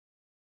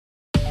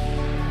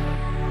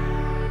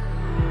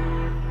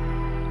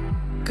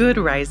Good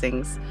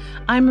Risings.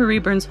 I'm Marie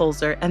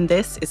Burns-Holzer, and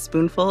this is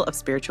Spoonful of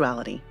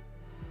Spirituality.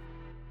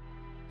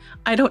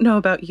 I don't know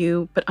about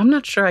you, but I'm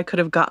not sure I could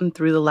have gotten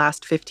through the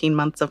last 15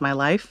 months of my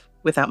life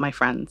without my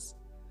friends.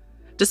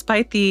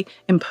 Despite the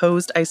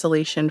imposed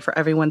isolation for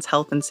everyone's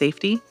health and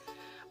safety,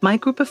 my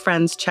group of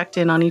friends checked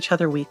in on each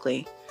other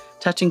weekly,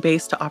 touching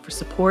base to offer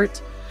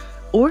support,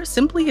 or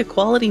simply a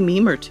quality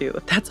meme or two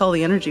if that's all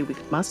the energy we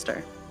could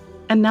muster.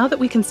 And now that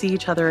we can see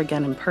each other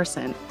again in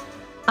person,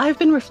 I've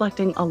been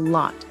reflecting a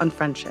lot on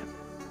friendship.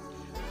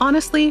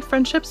 Honestly,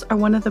 friendships are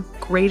one of the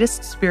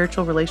greatest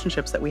spiritual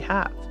relationships that we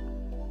have.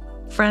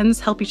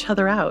 Friends help each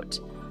other out,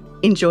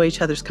 enjoy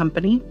each other's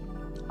company,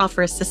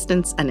 offer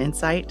assistance and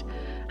insight,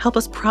 help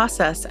us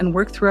process and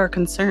work through our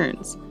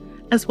concerns,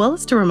 as well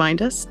as to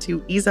remind us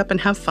to ease up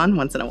and have fun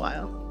once in a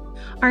while.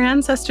 Our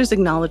ancestors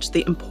acknowledged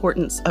the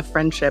importance of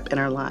friendship in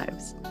our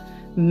lives.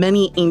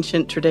 Many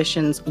ancient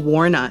traditions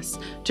warn us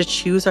to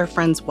choose our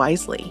friends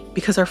wisely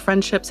because our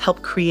friendships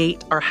help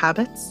create our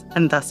habits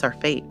and thus our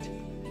fate.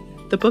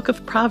 The book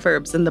of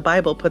Proverbs in the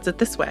Bible puts it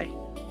this way: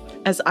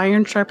 as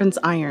iron sharpens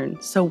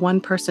iron, so one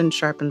person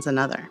sharpens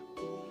another.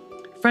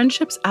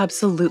 Friendships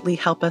absolutely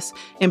help us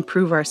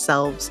improve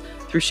ourselves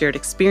through shared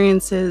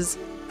experiences,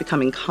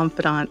 becoming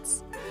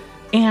confidants,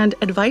 and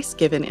advice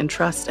given in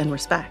trust and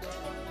respect.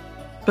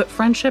 But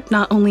friendship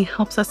not only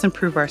helps us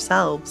improve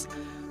ourselves,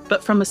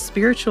 but from a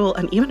spiritual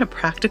and even a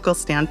practical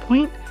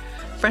standpoint,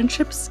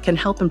 friendships can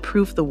help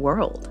improve the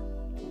world.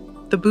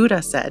 The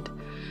Buddha said,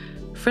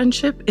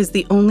 "Friendship is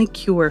the only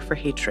cure for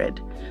hatred,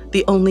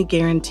 the only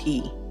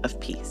guarantee of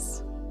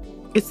peace."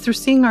 It's through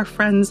seeing our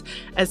friends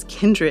as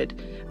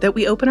kindred that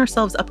we open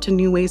ourselves up to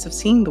new ways of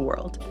seeing the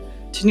world,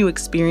 to new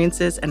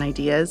experiences and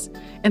ideas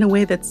in a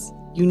way that's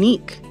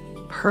unique,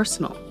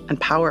 personal, and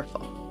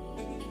powerful.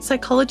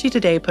 Psychology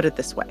Today put it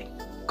this way,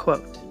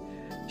 quote,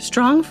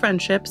 "Strong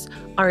friendships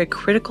are a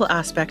critical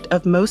aspect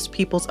of most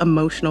people's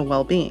emotional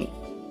well-being.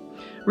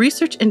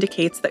 Research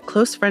indicates that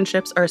close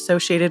friendships are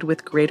associated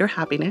with greater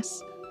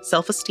happiness,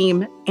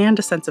 self-esteem, and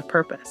a sense of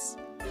purpose.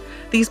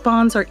 These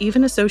bonds are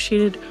even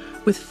associated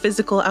with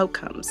physical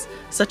outcomes,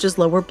 such as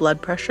lower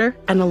blood pressure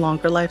and a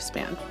longer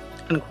lifespan,"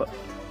 unquote.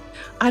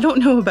 I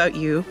don't know about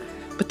you,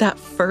 but that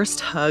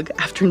first hug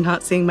after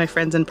not seeing my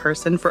friends in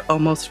person for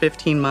almost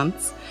 15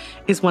 months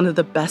is one of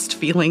the best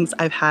feelings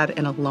I've had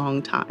in a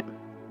long time.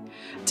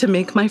 To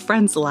make my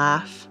friends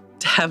laugh,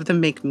 to have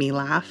them make me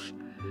laugh,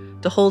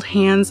 to hold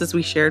hands as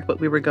we shared what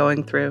we were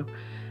going through,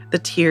 the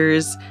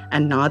tears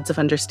and nods of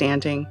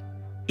understanding,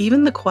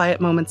 even the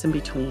quiet moments in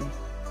between.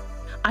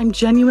 I'm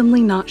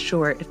genuinely not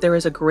sure if there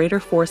is a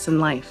greater force in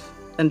life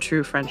than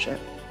true friendship.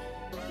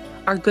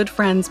 Our good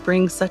friends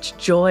bring such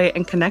joy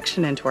and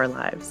connection into our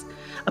lives,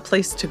 a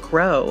place to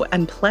grow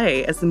and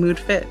play as the mood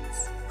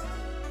fits.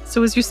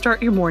 So as you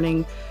start your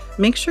morning,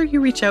 make sure you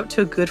reach out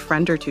to a good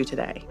friend or two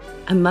today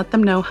and let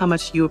them know how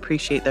much you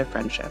appreciate their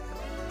friendship.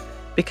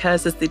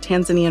 Because as the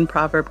Tanzanian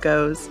proverb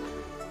goes,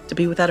 to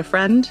be without a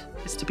friend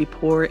is to be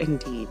poor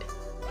indeed.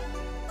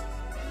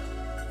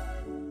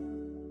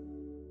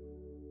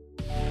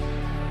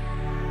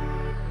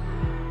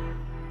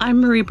 I'm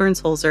Marie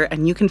Burns-Holzer,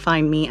 and you can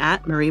find me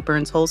at Marie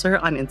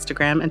Burns-Holzer on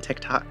Instagram and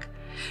TikTok.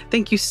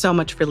 Thank you so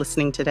much for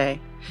listening today.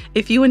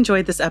 If you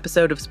enjoyed this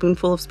episode of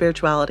Spoonful of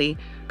Spirituality,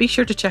 be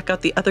sure to check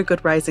out the other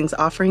Good Risings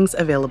offerings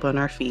available in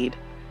our feed.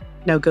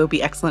 Now go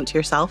be excellent to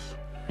yourself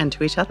and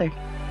to each other.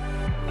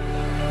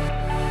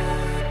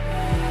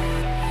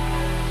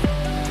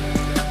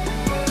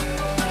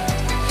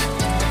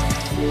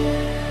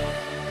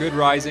 Good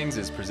Risings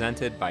is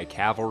presented by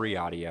Cavalry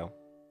Audio.